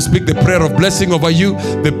 I want to speak the prayer of blessing over you.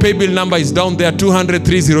 The pay bill number is down there,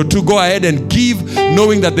 200-302. Go ahead and give,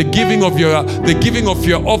 knowing that the giving of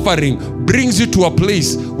your offering brings you to a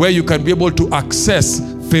place where you can be able to access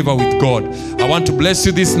favor with God. I want to bless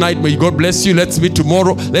you this night. May God bless you. Let's meet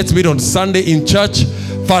tomorrow. Let's meet on Sunday in church.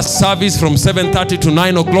 First service from 7:30 to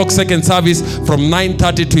 9 o'clock. Second service from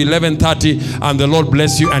 9:30 to 11:30. And the Lord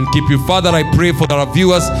bless you and keep you. Father, I pray for our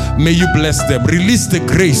viewers. May you bless them. Release the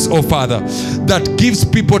grace, oh Father, that gives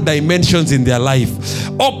people dimensions in their life.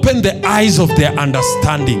 Open the eyes of their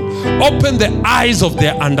understanding. Open the eyes of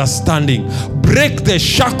their understanding. Break the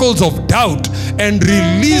shackles of doubt and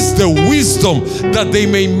release the wisdom that they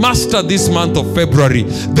may master this month of February.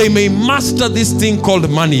 They may master this thing called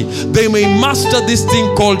money. They may master this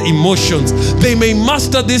thing called emotions. They may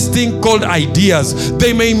master this thing called ideas.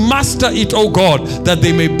 They may master it, oh God, that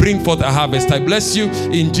they may bring forth a harvest. I bless you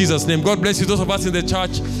in Jesus' name. God bless you. Those of us in the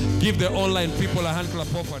church, give the online people a hand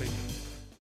clap offering.